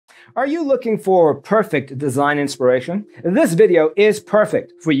Are you looking for perfect design inspiration? This video is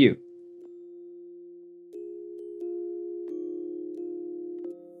perfect for you.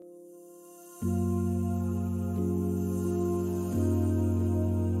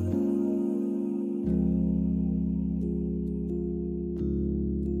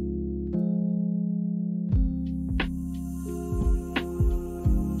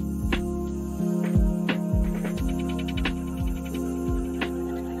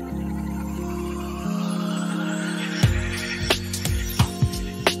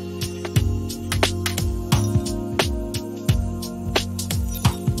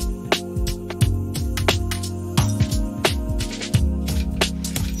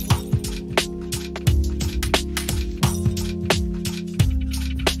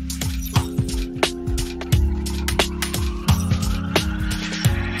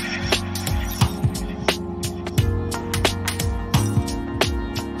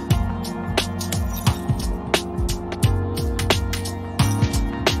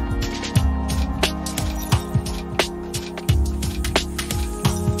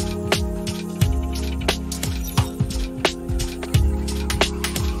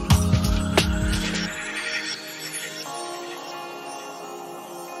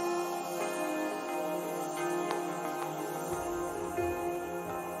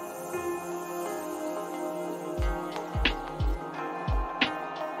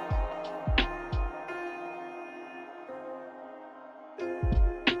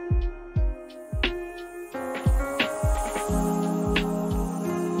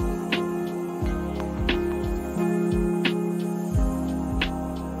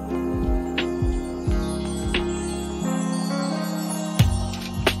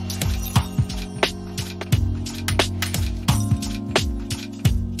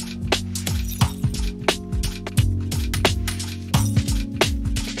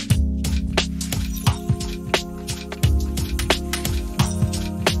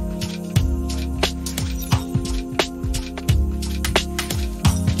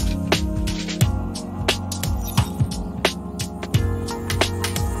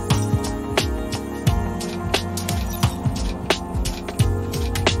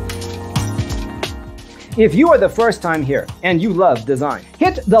 If you are the first time here and you love design,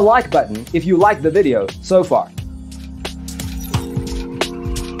 hit the like button if you like the video so far.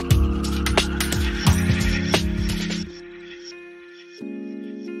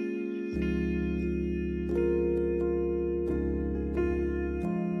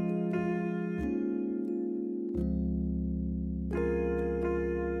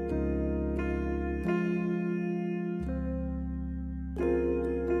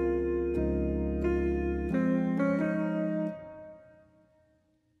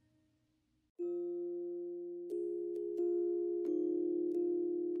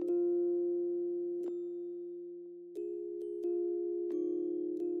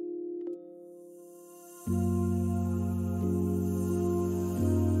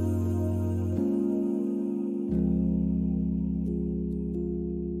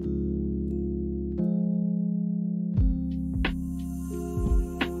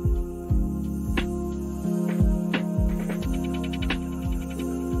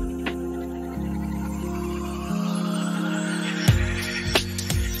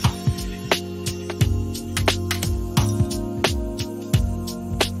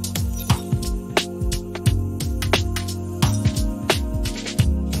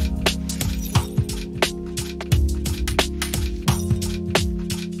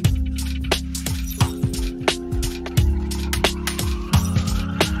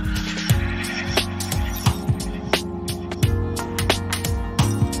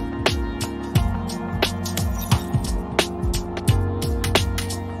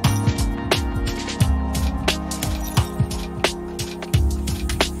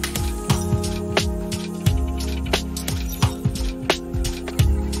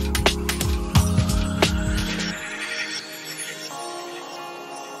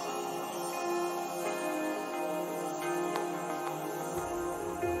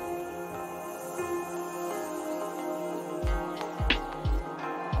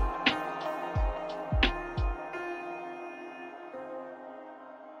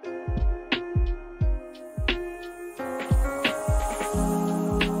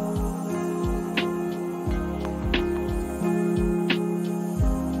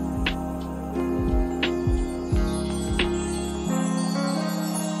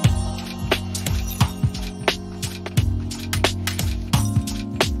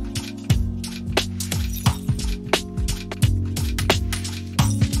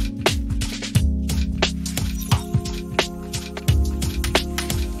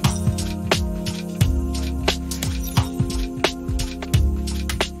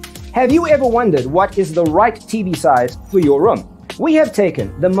 Have you ever wondered what is the right TV size for your room? We have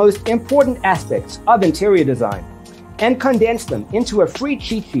taken the most important aspects of interior design and condensed them into a free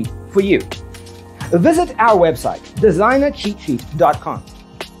cheat sheet for you. Visit our website, designercheatsheet.com.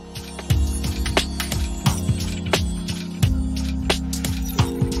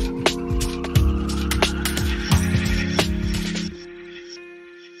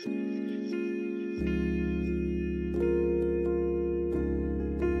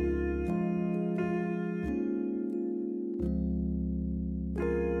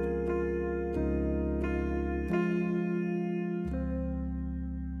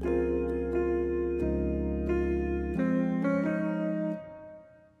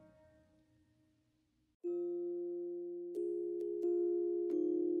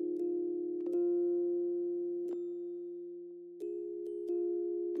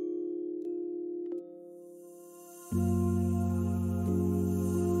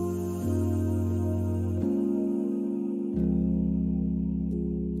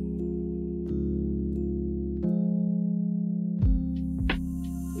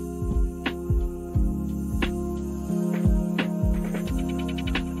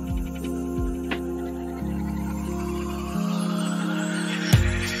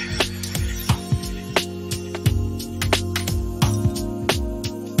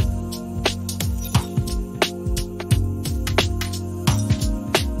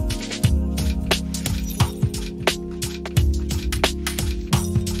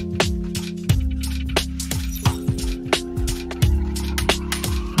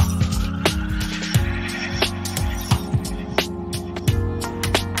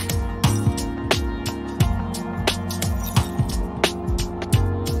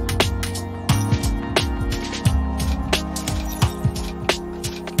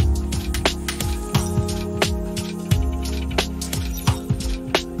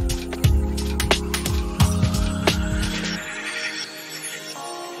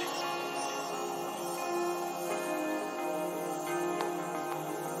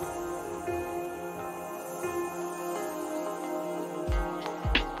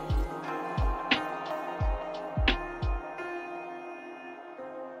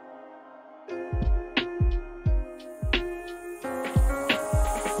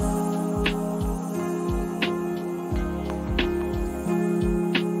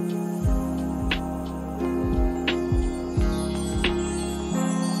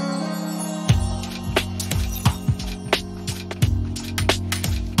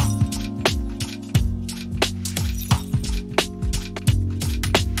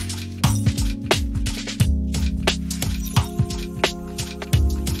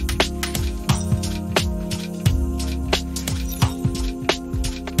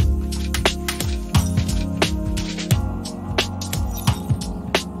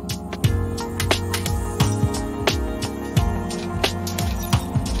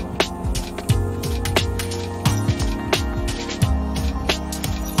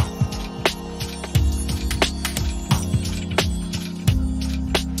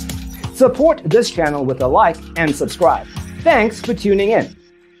 Support this channel with a like and subscribe. Thanks for tuning in.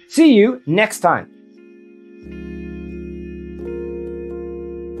 See you next time.